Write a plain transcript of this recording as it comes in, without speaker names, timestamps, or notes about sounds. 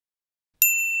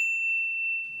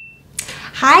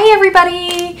Hi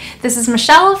everybody! This is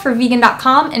Michelle for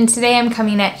Vegan.com, and today I'm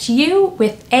coming at you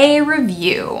with a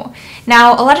review.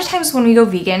 Now, a lot of times when we go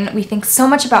vegan, we think so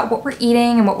much about what we're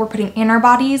eating and what we're putting in our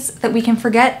bodies that we can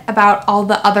forget about all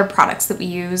the other products that we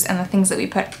use and the things that we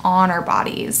put on our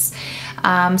bodies.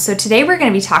 So today we're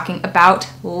going to be talking about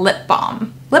lip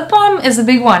balm. Lip balm is a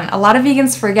big one. A lot of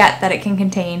vegans forget that it can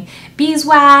contain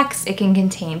beeswax, it can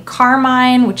contain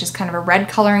carmine, which is kind of a red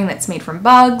coloring that's made from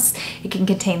bugs, it can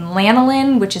contain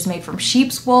lanolin, which is made from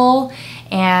sheep's wool,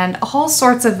 and all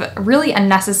sorts of really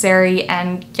unnecessary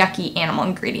and yucky animal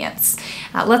ingredients.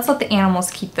 Let's let the animals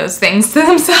keep those things to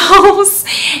themselves,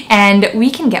 and we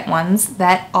can get ones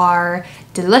that are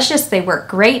delicious, they work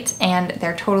great, and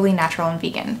they're totally natural and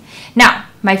vegan. Now,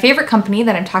 my favorite company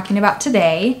that I'm talking about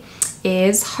today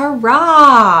is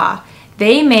Hurraw.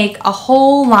 They make a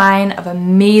whole line of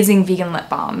amazing vegan lip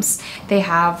balms. They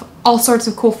have all sorts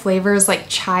of cool flavors like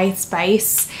chai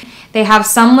spice. They have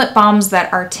some lip balms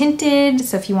that are tinted,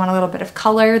 so if you want a little bit of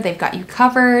color, they've got you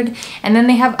covered. And then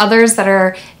they have others that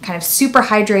are kind of super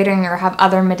hydrating or have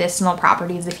other medicinal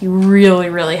properties if you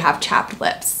really have chapped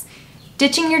lips.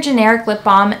 Ditching your generic lip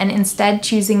balm and instead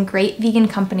choosing great vegan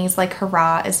companies like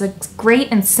Hurraw is a great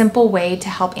and simple way to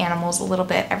help animals a little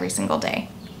bit every single day.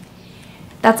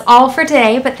 That's all for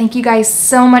today, but thank you guys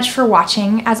so much for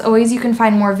watching. As always, you can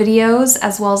find more videos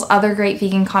as well as other great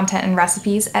vegan content and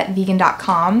recipes at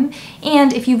Vegan.com.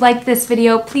 And if you liked this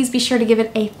video, please be sure to give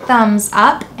it a thumbs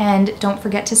up and don't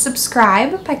forget to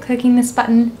subscribe by clicking this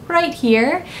button right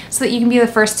here so that you can be the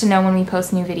first to know when we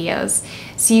post new videos.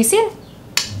 See you soon!